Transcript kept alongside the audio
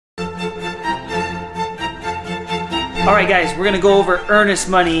All right guys, we're gonna go over earnest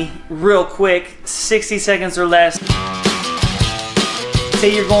money real quick, 60 seconds or less.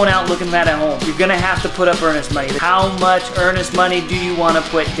 Say you're going out looking at a home. You're gonna have to put up earnest money. How much earnest money do you wanna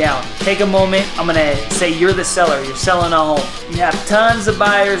put down? Take a moment, I'm gonna say you're the seller, you're selling a home. You have tons of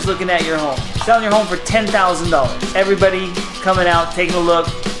buyers looking at your home. Selling your home for $10,000. Everybody coming out, taking a look,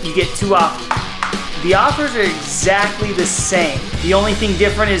 you get 2 offers. The offers are exactly the same. The only thing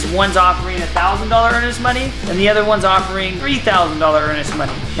different is one's offering $1,000 earnest money and the other one's offering $3,000 earnest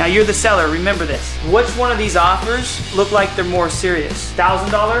money. Now you're the seller, remember this. Which one of these offers look like they're more serious?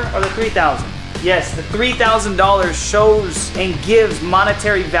 $1,000 or the $3,000? Yes, the $3,000 shows and gives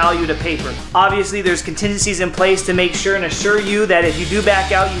monetary value to paper. Obviously, there's contingencies in place to make sure and assure you that if you do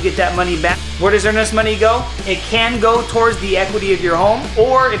back out, you get that money back. Where does earnest money go? It can go towards the equity of your home,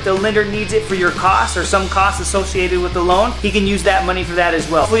 or if the lender needs it for your costs or some costs associated with the loan, he can use that money for that as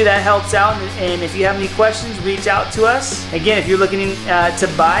well. Hopefully that helps out, and if you have any questions, reach out to us. Again, if you're looking to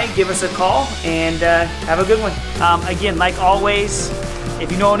buy, give us a call, and have a good one. Again, like always, if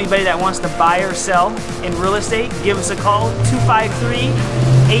you know anybody that wants to buy or sell in real estate, give us a call,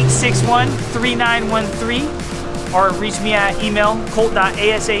 253-861-3913, or reach me at email,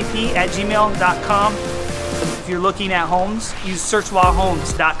 colt.asap@gmail.com. If you're looking at homes, use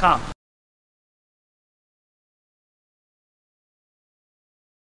searchwillhomes.com.